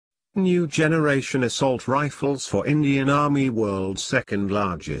New generation assault rifles for Indian Army, world's second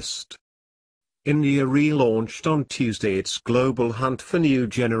largest. India relaunched on Tuesday its global hunt for new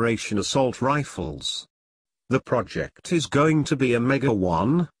generation assault rifles. The project is going to be a mega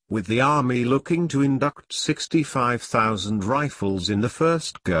one, with the Army looking to induct 65,000 rifles in the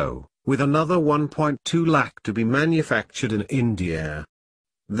first go, with another 1.2 lakh to be manufactured in India.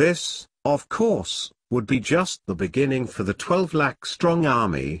 This, of course, would be just the beginning for the 12 lakh strong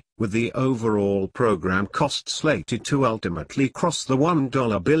army, with the overall program cost slated to ultimately cross the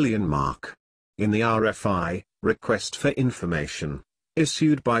 $1 billion mark. In the RFI, Request for Information,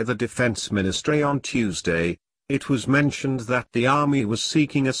 issued by the Defense Ministry on Tuesday, it was mentioned that the Army was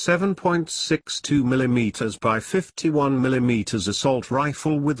seeking a 7.62mm by 51mm assault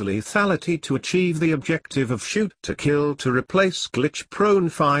rifle with lethality to achieve the objective of shoot to kill to replace glitch-prone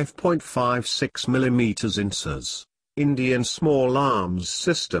 5.56mm INSAS, Indian Small Arms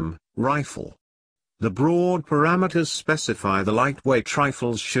System, rifle. The broad parameters specify the lightweight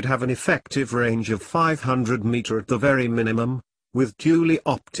rifles should have an effective range of 500 meters at the very minimum, with duly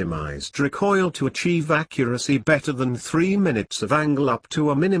optimized recoil to achieve accuracy better than 3 minutes of angle up to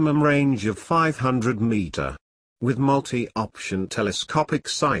a minimum range of 500 meters. With multi-option telescopic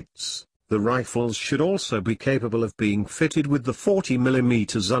sights, the rifles should also be capable of being fitted with the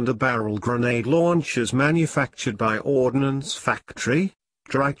 40mm under-barrel grenade launchers manufactured by Ordnance Factory,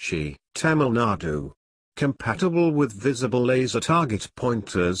 Trichy, Tamil Nadu. Compatible with visible laser target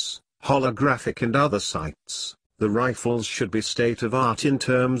pointers, holographic and other sights. The rifles should be state-of-art in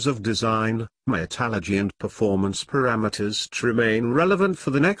terms of design, metallurgy and performance parameters to remain relevant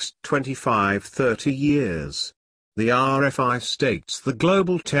for the next 25-30 years. The RFI states the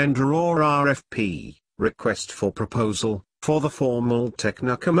global tender or RFP, request for proposal, for the formal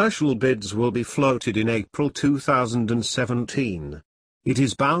techno-commercial bids will be floated in April 2017. It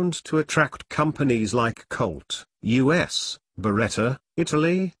is bound to attract companies like Colt, US, Beretta,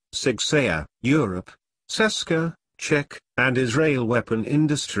 Italy, Sig Sauer, Europe, Seska, Czech, and Israel Weapon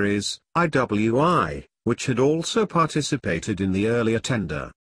Industries, IWI, which had also participated in the earlier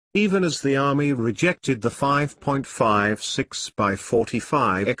tender. Even as the Army rejected the 5.56 by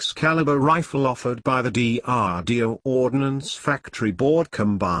 45 Excalibur rifle offered by the DRDO Ordnance Factory Board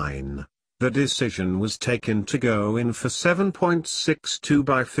Combine, the decision was taken to go in for 7.62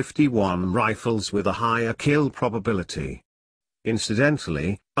 by 51 rifles with a higher kill probability.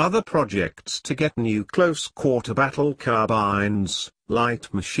 Incidentally, other projects to get new close-quarter battle carbines,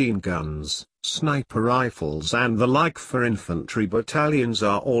 light machine guns, sniper rifles and the like for infantry battalions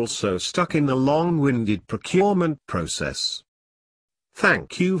are also stuck in the long-winded procurement process.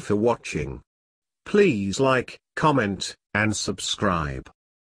 Thank you for watching. Please like, comment, and subscribe.